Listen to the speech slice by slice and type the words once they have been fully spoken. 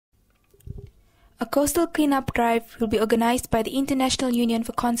A coastal cleanup drive will be organized by the International Union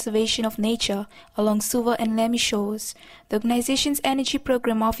for Conservation of Nature along Suva and Lemhi shores. The organization's energy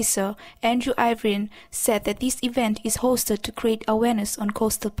program officer, Andrew Ivrin, said that this event is hosted to create awareness on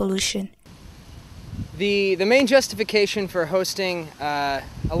coastal pollution. The main justification for hosting a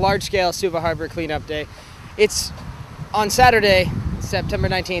large-scale Suva Harbor Cleanup Day, it's on Saturday, September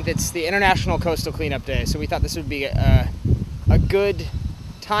 19th, it's the International Coastal Cleanup Day, so we thought this would be a good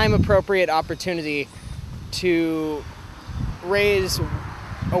time-appropriate opportunity to raise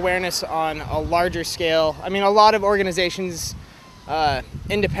awareness on a larger scale. I mean, a lot of organizations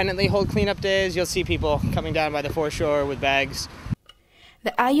independently hold cleanup days. You'll see people coming down by the foreshore with bags.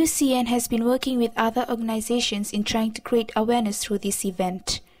 The IUCN has been working with other organizations in trying to create awareness through this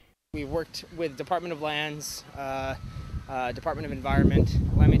event. We worked with Department of Lands, Department of Environment,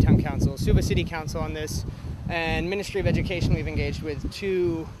 Lemhi Town Council, Suva City Council on this, and Ministry of Education we've engaged with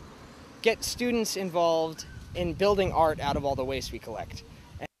to get students involved in building art out of all the waste we collect.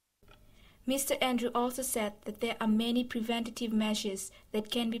 Mr. Andrew also said that there are many preventative measures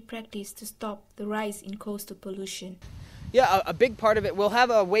that can be practiced to stop the rise in coastal pollution. Yeah, a big part of it, we'll have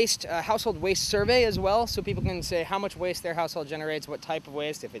a household waste survey as well, so people can say how much waste their household generates, what type of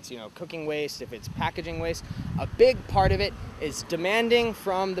waste, if it's cooking waste, if it's packaging waste. A big part of it is demanding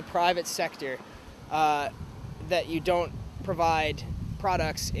from the private sector that you don't provide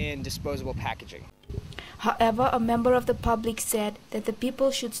products in disposable packaging. However, a member of the public said that the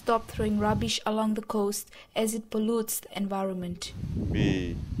people should stop throwing rubbish along the coast as it pollutes the environment.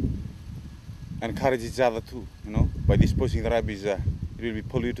 We encourage each other too, by disposing the rubbish, it will be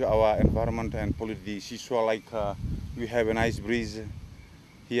pollute our environment and pollute the seashore. Like we have a nice breeze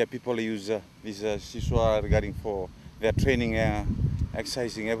here. People use this seashore regarding for their training,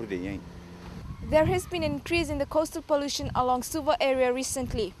 exercising every day. There has been an increase in the coastal pollution along Suva area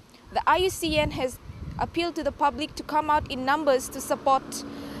recently. The IUCN has appealed to the public to come out in numbers to support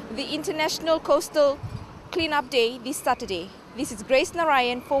the International Coastal Cleanup Day this Saturday. This is Grace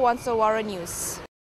Narayan for One Solwara News.